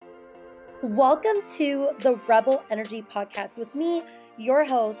Welcome to the Rebel Energy Podcast with me, your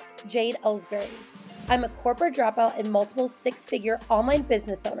host, Jade Ellsbury. I'm a corporate dropout and multiple six-figure online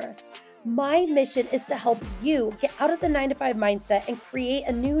business owner. My mission is to help you get out of the 9-to-5 mindset and create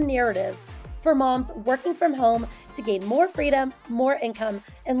a new narrative for moms working from home to gain more freedom, more income,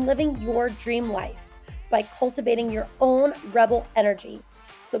 and living your dream life by cultivating your own rebel energy.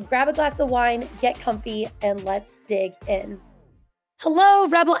 So grab a glass of wine, get comfy, and let's dig in. Hello,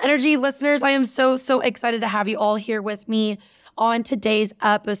 Rebel Energy listeners. I am so excited to have you all here with me on today's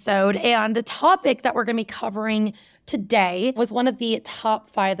episode. And the topic that we're going to be covering today was one of the top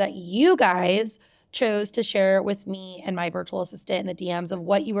 5 that you guys chose to share with me and my virtual assistant in the DMs of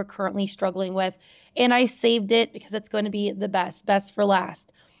what you were currently struggling with. And I saved it because it's going to be the best for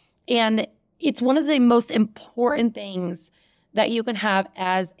last. And it's one of the most important things that you can have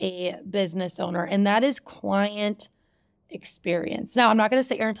as a business owner, and that is client experience. Now, I'm not going to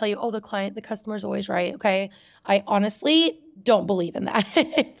sit here and tell you, oh, the customer's always right. Okay. I honestly don't believe in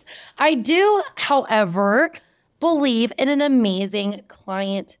that. I do, however, believe in an amazing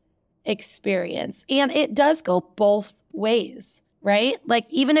client experience. And it does go both ways, right? Like,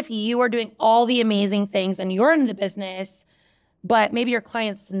 even if you are doing all the amazing things and you're in the business, but maybe your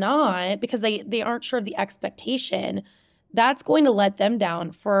client's not because they aren't sure of the expectation, that's going to let them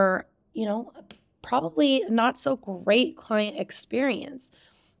down for, probably not so great client experience.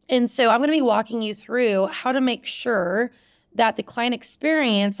 And so I'm going to be walking you through how to make sure that the client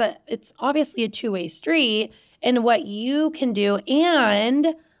experience, it's obviously a two-way street, and what you can do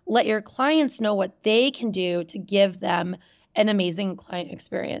and let your clients know what they can do to give them an amazing client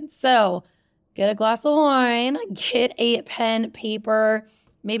experience. So get a glass of wine, get a pen, paper,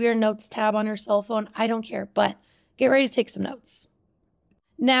 maybe your notes tab on your cell phone. I don't care, but get ready to take some notes.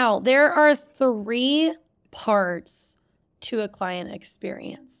 Now, there are 3 parts to a client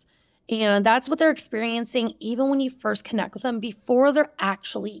experience, and that's what they're experiencing even when you first connect with them before they're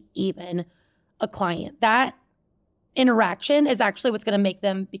actually even a client. That interaction is actually what's going to make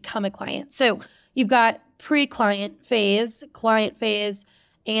them become a client. So you've got pre-client phase, client phase,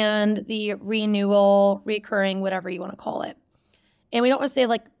 and the renewal, recurring, whatever you want to call it. And we don't want to say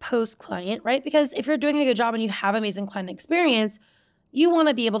like post-client, right? Because if you're doing a good job and you have amazing client experience, you want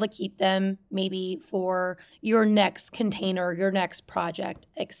to be able to keep them maybe for your next container, your next project,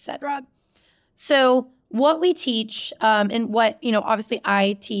 etc. So what we teach and what, obviously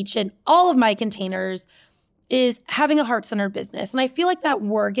I teach in all of my containers is having a heart-centered business. And I feel like that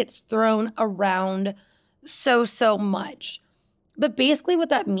word gets thrown around so much. But basically what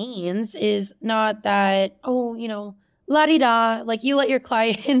that means is not that, la-di-da, like you let your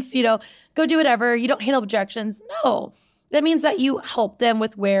clients, go do whatever. You don't handle objections. No. That means that you help them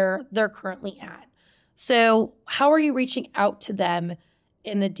with where they're currently at. So how are you reaching out to them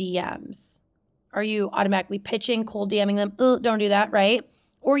in the DMs? Are you automatically pitching, cold DMing them? Don't do that, right?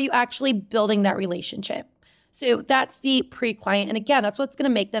 Or are you actually building that relationship? So that's the pre-client. And again, that's what's going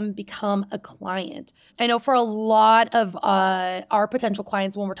to make them become a client. I know for a lot of our potential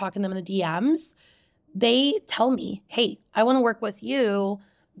clients, when we're talking to them in the DMs, they tell me, hey, I want to work with you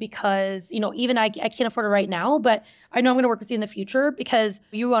because, even I can't afford it right now, but I know I'm going to work with you in the future because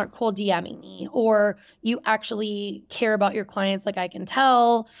you aren't cold DMing me, or you actually care about your clients like I can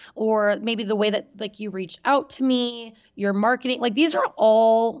tell, or maybe the way that like you reach out to me, your marketing, like these are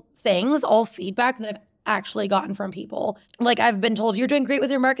all things, all feedback that I've actually gotten from people. Like I've been told you're doing great with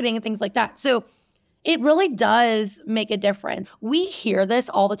your marketing and things like that. So it really does make a difference. We hear this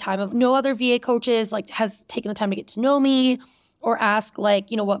all the time of no other VA coaches has taken the time to get to know me, or ask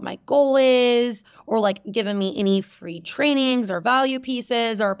what my goal is, or given me any free trainings or value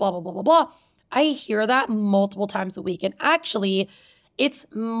pieces or blah, blah, blah, blah, blah. I hear that multiple times a week. And actually, it's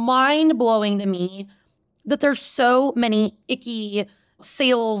mind-blowing to me that there's so many icky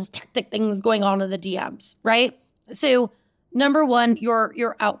sales tactic things going on in the DMs, right? So number 1,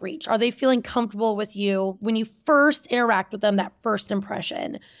 your outreach. Are they feeling comfortable with you when you first interact with them, that first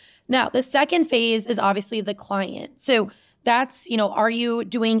impression? Now, the second phase is obviously the client. So that's, are you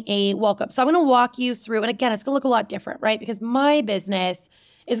doing a welcome? So I'm going to walk you through, and again, it's going to look a lot different, right? Because my business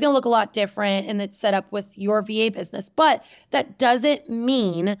is going to look a lot different and it's set up with your VA business, but that doesn't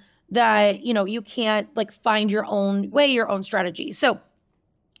mean that, you can't find your own way, your own strategy. So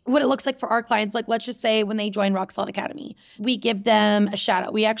what it looks like for our clients, let's just say when they join Rock Solid Academy, we give them a shout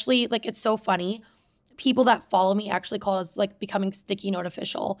out. We actually, it's so funny. People that follow me actually call us becoming Sticky Note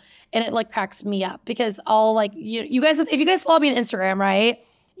official. And it cracks me up because I'll you guys, if you guys follow me on Instagram, right?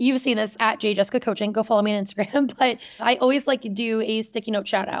 You've seen this at J Jessica Coaching. Go follow me on Instagram. But I always do a Sticky Note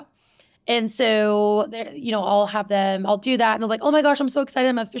shout out. And so, I'll do that. And they're like, oh my gosh, I'm so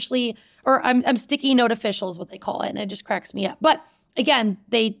excited. I'm sticky note official is what they call it. And it just cracks me up. But again,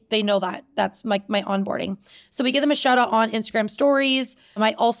 they know that. That's my onboarding. So we give them a shout out on Instagram stories.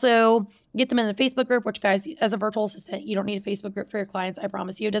 I also get them in the Facebook group, which, guys, as a virtual assistant, you don't need a Facebook group for your clients. I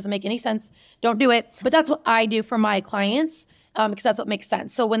promise you, it doesn't make any sense. Don't do it. But that's what I do for my clients because that's what makes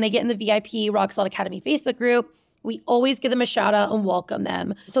sense. So when they get in the VIP Rock Solid Academy Facebook group, we always give them a shout out and welcome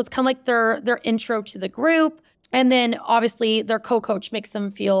them. So it's kind of like their intro to the group. And then obviously their co-coach makes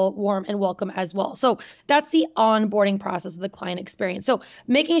them feel warm and welcome as well. So that's the onboarding process of the client experience. So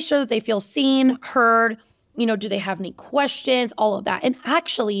making sure that they feel seen, heard, do they have any questions, all of that. And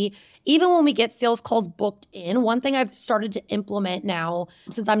actually, even when we get sales calls booked in, one thing I've started to implement now,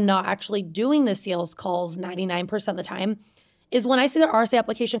 since I'm not actually doing the sales calls 99% of the time, is when I see their RSA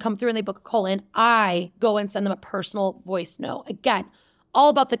application come through and they book a call in, I go and send them a personal voice note. Again, all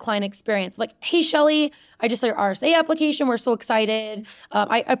about the client experience. Like, hey, Shelly, I just saw your RSA application. We're so excited.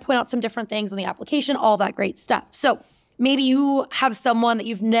 I point out some different things in the application, all that great stuff. So maybe you have someone that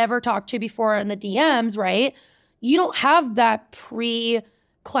you've never talked to before in the DMs, right? You don't have that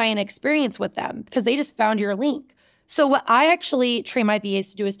pre-client experience with them because they just found your link. So what I actually train my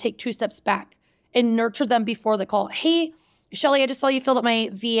VAs to do is take 2 steps back and nurture them before the call. Hey, Shelly, I just saw you filled out my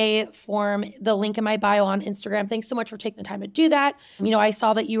VA form, the link in my bio on Instagram. Thanks so much for taking the time to do that. I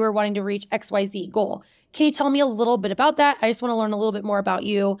saw that you were wanting to reach XYZ goal. Can you tell me a little bit about that? I just want to learn a little bit more about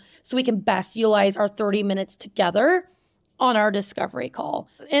you so we can best utilize our 30 minutes together on our discovery call.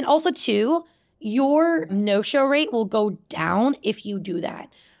 And also, too, your no-show rate will go down if you do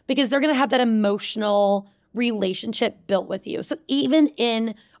that because they're going to have that emotional relationship built with you. So even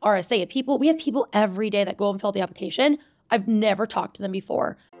in RSA, we have people every day that go and fill out the application. I've never talked to them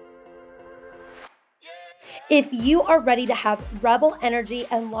before. If you are ready to have rebel energy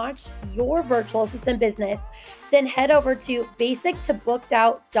and launch your virtual assistant business, then head over to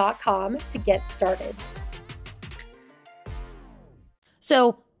basictobooked.out.com to get started.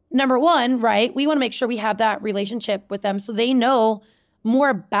 So number one, right, we want to make sure we have that relationship with them so they know more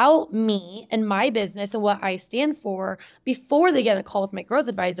about me and my business and what I stand for before they get a call with my growth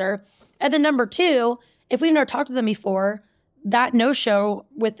advisor. And then number two, if we've never talked to them before, that no-show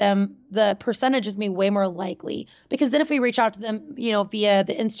with them, the percentage is way more likely. Because then if we reach out to them, via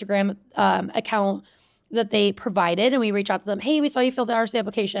the Instagram account that they provided, and we reach out to them, hey, we saw you fill the RSA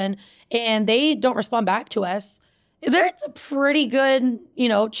application, and they don't respond back to us, there's a pretty good,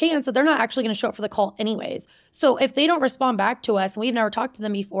 chance that they're not actually going to show up for the call anyways. So if they don't respond back to us, and we've never talked to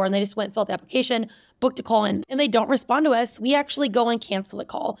them before, and they just went and filled the application, booked a call in, and they don't respond to us, we actually go and cancel the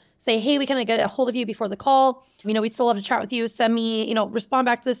call. Say, hey, we kind of get a hold of you before the call. We'd still love to chat with you. Send me, respond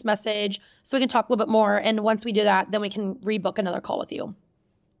back to this message so we can talk a little bit more. And once we do that, then we can rebook another call with you.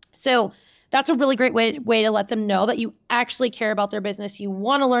 So that's a really great way to let them know that you actually care about their business. You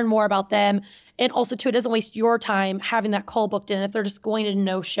want to learn more about them. And also, too, it doesn't waste your time having that call booked in if they're just going to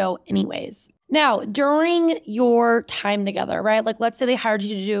no-show anyways. Now, during your time together, right? Like, let's say they hired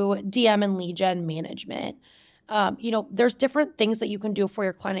you to do DM and lead gen management. There's different things that you can do for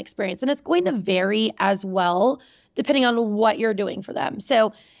your client experience, and it's going to vary as well depending on what you're doing for them.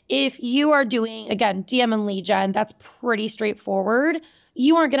 So if you are doing, again, DM and lead gen, that's pretty straightforward.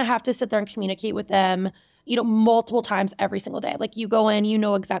 You aren't going to have to sit there and communicate with them, multiple times every single day. Like, you go in, you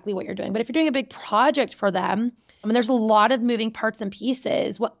know exactly what you're doing. But if you're doing a big project for them, there's a lot of moving parts and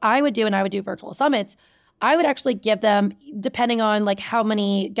pieces. What I would do, and I would do virtual summits, I would actually give them, depending on like how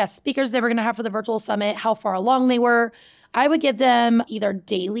many guest speakers they were going to have for the virtual summit, how far along they were, I would give them either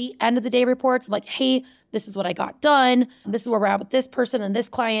daily end of the day reports, like, hey, this is what I got done. This is where we're at with this person and this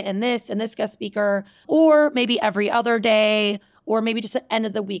client and this guest speaker, or maybe every other day, or maybe just an end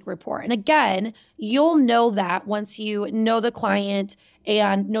of the week report. And again, you'll know that once you know the client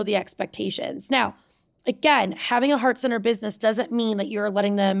and know the expectations. Now, again, having a heart-centered business doesn't mean that you're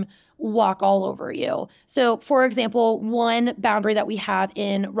letting them walk all over you. So, for example, one boundary that we have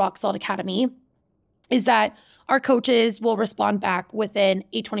in Rock Solid Academy is that our coaches will respond back within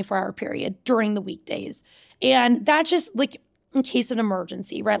a 24-hour period during the weekdays. And that's just like in case of an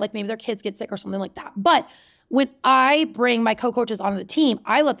emergency, right? Like maybe their kids get sick or something like that. But when I bring my co-coaches onto the team,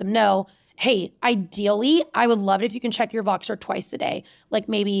 I let them know, hey, ideally, I would love it if you can check your Voxer twice a day. Like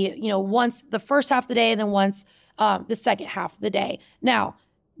maybe, once the first half of the day and then once the second half of the day. Now,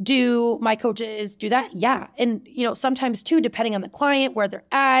 do my coaches do that? Yeah. And, sometimes too, depending on the client, where they're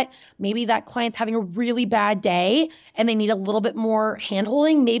at, maybe that client's having a really bad day and they need a little bit more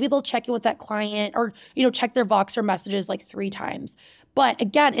handholding. Maybe they'll check in with that client or, check their Voxer messages like 3 times. But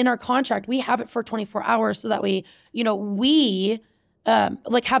again, in our contract, we have it for 24 hours so that we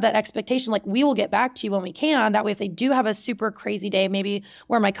like have that expectation, like we will get back to you when we can. That way, if they do have a super crazy day, maybe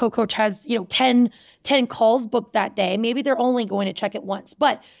where my co-coach has, 10 calls booked that day, maybe they're only going to check it once.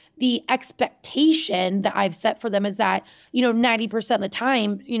 But the expectation that I've set for them is that, 90% of the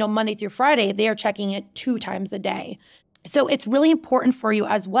time, Monday through Friday, they are checking it 2 times a day. So it's really important for you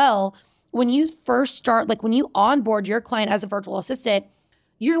as well. When you first start, like when you onboard your client as a virtual assistant,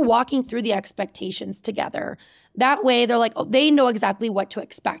 you're walking through the expectations together. That way they're like, they know exactly what to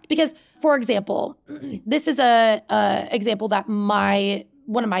expect. Because, for example, this is a example that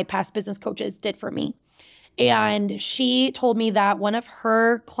one of my past business coaches did for me. And she told me that one of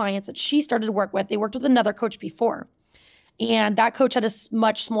her clients that she started to work with, they worked with another coach before. And that coach had a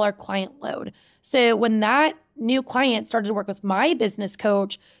much smaller client load. So when that new client started to work with my business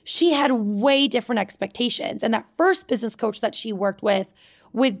coach, she had way different expectations. And that first business coach that she worked with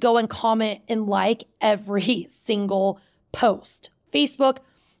would go and comment and like every single post, Facebook,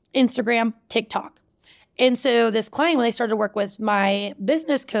 Instagram, TikTok. And so this client, when they started to work with my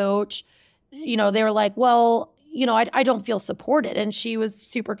business coach, they were like, well, I don't feel supported. And she was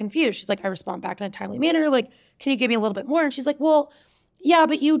super confused. She's like, I respond back in a timely manner. Like, can you give me a little bit more? And she's like, well, yeah,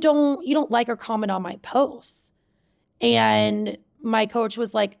 but you don't like or comment on my posts. And my coach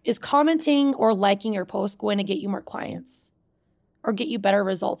was like, is commenting or liking your post going to get you more clients or get you better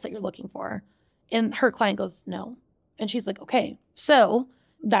results that you're looking for? And her client goes, no. And she's like, okay, so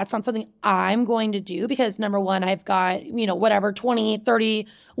that's not something I'm going to do because number one, I've got, 20, 30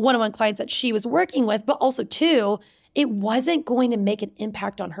 one-on-one clients that she was working with, but also two, it wasn't going to make an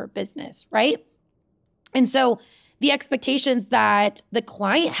impact on her business, right? And so the expectations that the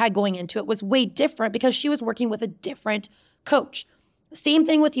client had going into it was way different because she was working with a different coach. Same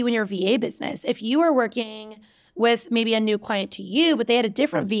thing with you in your VA business. If you are working with maybe a new client to you, but they had a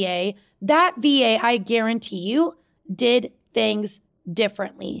different VA, that VA, I guarantee you, did things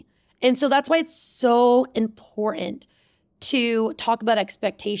differently. And so that's why it's so important to talk about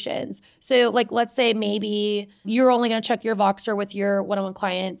expectations. So like, let's say maybe you're only going to check your Voxer with your one-on-one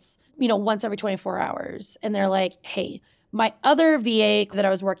clients, once every 24 hours. And they're like, hey, my other VA that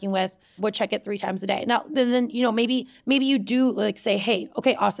I was working with would check it 3 times a day. Now, then, maybe you do like say, hey,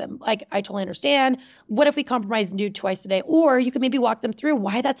 okay, awesome. Like, I totally understand. What if we compromise and do 2 a day? Or you could maybe walk them through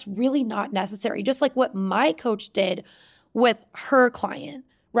why that's really not necessary. Just like what my coach did with her client,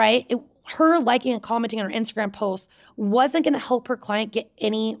 right? Her liking and commenting on her Instagram posts wasn't going to help her client get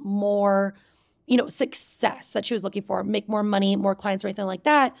any more, success that she was looking for, make more money, more clients or anything like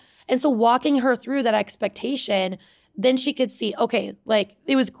that. And so walking her through that expectation, then she could see, okay, like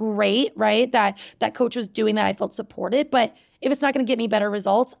it was great, right? That coach was doing that. I felt supported, but if it's not going to get me better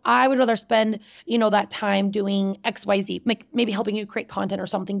results, I would rather spend, that time doing XYZ, maybe helping you create content or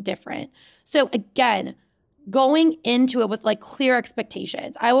something different. So again, going into it with like clear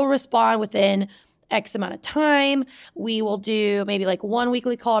expectations. I will respond within X amount of time. We will do maybe like 1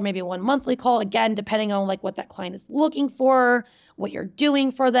 weekly call or maybe 1 monthly call, again, depending on like what that client is looking for, what you're doing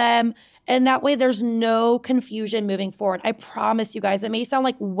for them. And that way there's no confusion moving forward. I promise you guys, it may sound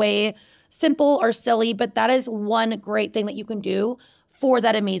like way simple or silly, but that is one great thing that you can do for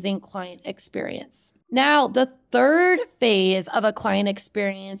that amazing client experience. Now, the third phase of a client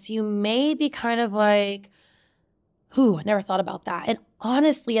experience, you may be kind of like, I never thought about that. And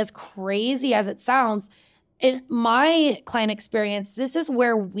honestly, as crazy as it sounds, in my client experience, this is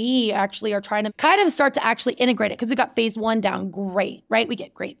where we actually are trying to kind of start to actually integrate it because we got phase 1 down great, right? We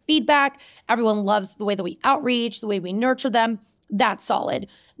get great feedback. Everyone loves the way that we outreach, the way we nurture them. That's solid.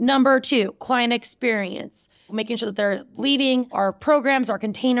 Number 2, client experience. Making sure that they're leaving our programs, our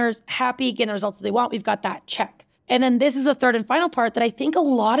containers, happy, getting the results that they want. We've got that check. And then this is the third and final part that I think a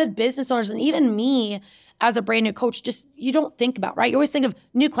lot of business owners and even me as a brand new coach, just you don't think about, right? You always think of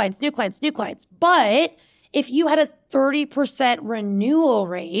new clients. But if you had a 30% renewal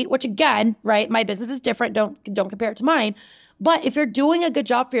rate, which again, right, my business is different. Don't compare it to mine. But if you're doing a good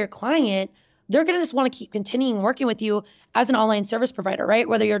job for your client, they're going to just want to keep continuing working with you as an online service provider, right?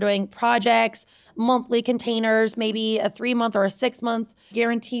 Whether you're doing projects, monthly containers, maybe a 3-month or a 6-month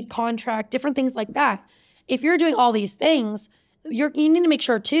guaranteed contract, different things like that. If you're doing all these things, you need to make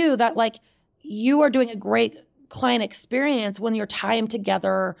sure too that like you are doing a great client experience when your time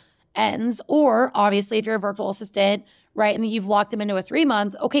together ends, or obviously if you're a virtual assistant, right, and you've locked them into a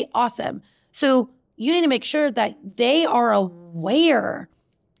 3-month, okay, awesome. So you need to make sure that they are aware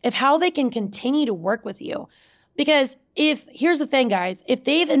of how they can continue to work with you. Because here's the thing, guys, if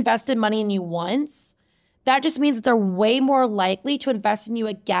they've invested money in you once, that just means that they're way more likely to invest in you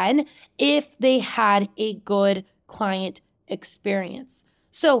again if they had a good client experience.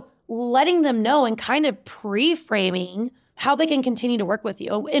 So letting them know and kind of pre-framing how they can continue to work with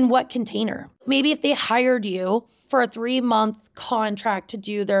you, in what container. Maybe if they hired you for a 3-month contract to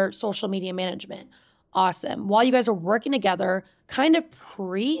do their social media management, awesome. While you guys are working together, kind of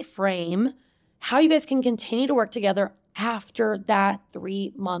pre-frame how you guys can continue to work together after that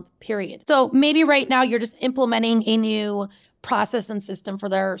 3-month period. So maybe right now you're just implementing a new process and system for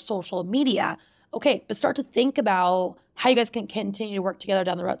their social media. Okay, but start to think about how you guys can continue to work together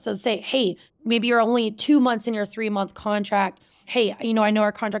down the road. So say, hey, maybe you're only 2 months in your 3-month contract. Hey, I know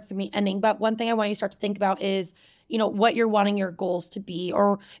our contract's gonna be ending, but one thing I want you to start to think about is, what you're wanting your goals to be,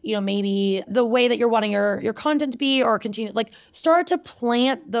 or, maybe the way that you're wanting your content to be, or continue, start to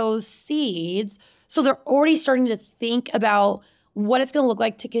plant those seeds so they're already starting to think about what it's going to look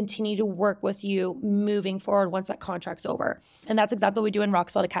like to continue to work with you moving forward once that contract's over. And that's exactly what we do in Rock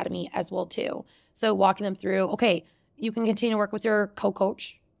Solid Academy as well too. So walking them through, okay, you can continue to work with your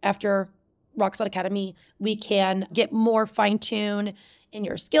co-coach after Rock Solid Academy. We can get more fine-tuned in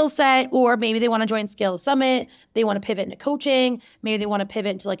your skill set, or maybe they want to join Scale Summit. They want to pivot into coaching. Maybe they want to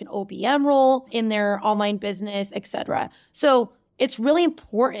pivot into an OBM role in their online business, etc. So it's really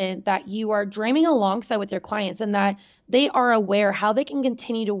important that you are dreaming alongside with your clients and that they are aware how they can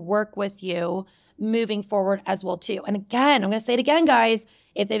continue to work with you moving forward as well too. And again, I'm going to say it again, guys,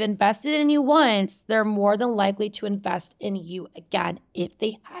 if they've invested in you once, they're more than likely to invest in you again if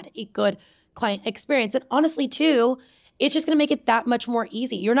they had a good client experience. And honestly too, it's just going to make it that much more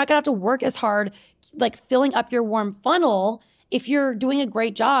easy. You're not going to have to work as hard, filling up your warm funnel if you're doing a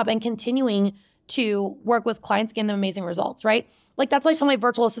great job and continuing to work with clients, getting them amazing results, right? That's why I tell my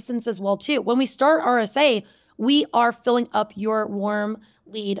virtual assistants as well too. When we start RSA, we are filling up your warm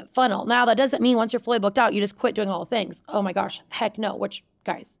lead funnel. Now, that doesn't mean once you're fully booked out, you just quit doing all the things. Oh my gosh, heck no, which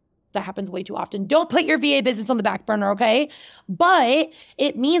guys, that happens way too often. Don't put your VA business on the back burner, okay? But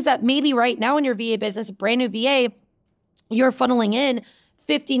it means that maybe right now in your VA business, brand new VA, you're funneling in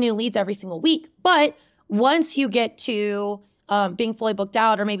 50 new leads every single week. But once you get to being fully booked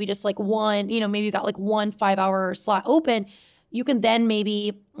out, or maybe just one, maybe you got one 5-hour slot open, you can then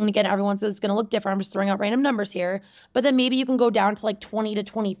maybe, and again, everyone's is going to look different. I'm just throwing out random numbers here, but then maybe you can go down to 20 to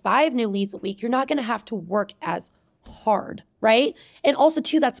 25 new leads a week. You're not going to have to work as hard, right? And also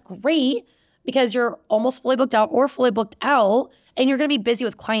too, that's great because you're almost fully booked out or fully booked out, and you're going to be busy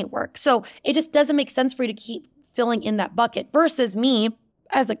with client work. So it just doesn't make sense for you to keep filling in that bucket versus me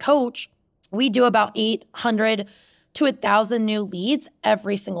as a coach. We do about 800 to 1,000 new leads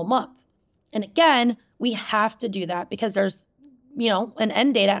every single month. And again, we have to do that because there's an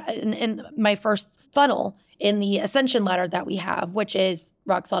end date in my first funnel in the ascension ladder that we have, which is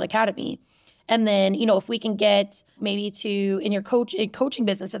Rock Solid Academy. And then, if we can get maybe in your coaching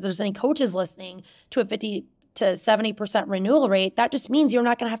business, if there's any coaches listening, to a 50 to 70% renewal rate, that just means you're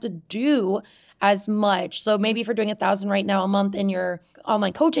not going to have to do as much. So maybe if you're doing 1,000 right now a month in your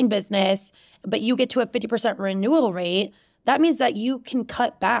online coaching business, but you get to a 50% renewal rate, that means that you can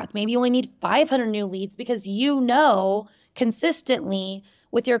cut back. Maybe you only need 500 new leads because consistently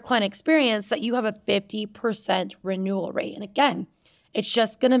with your client experience that you have a 50% renewal rate. And again, it's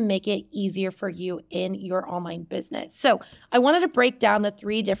just going to make it easier for you in your online business. So I wanted to break down the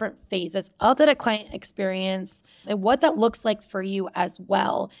 3 different phases of that client experience and what that looks like for you as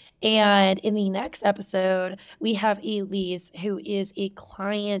well. And in the next episode, we have Elise, who is a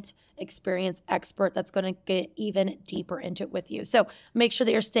client experience expert that's going to get even deeper into it with you. So make sure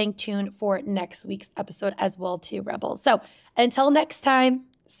that you're staying tuned for next week's episode as well too, Rebels. So until next time,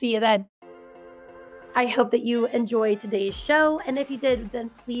 see you then. I hope that you enjoyed today's show. And if you did, then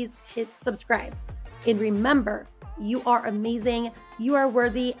please hit subscribe. And remember, you are amazing, you are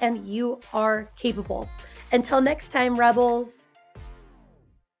worthy, and you are capable. Until next time, Rebels.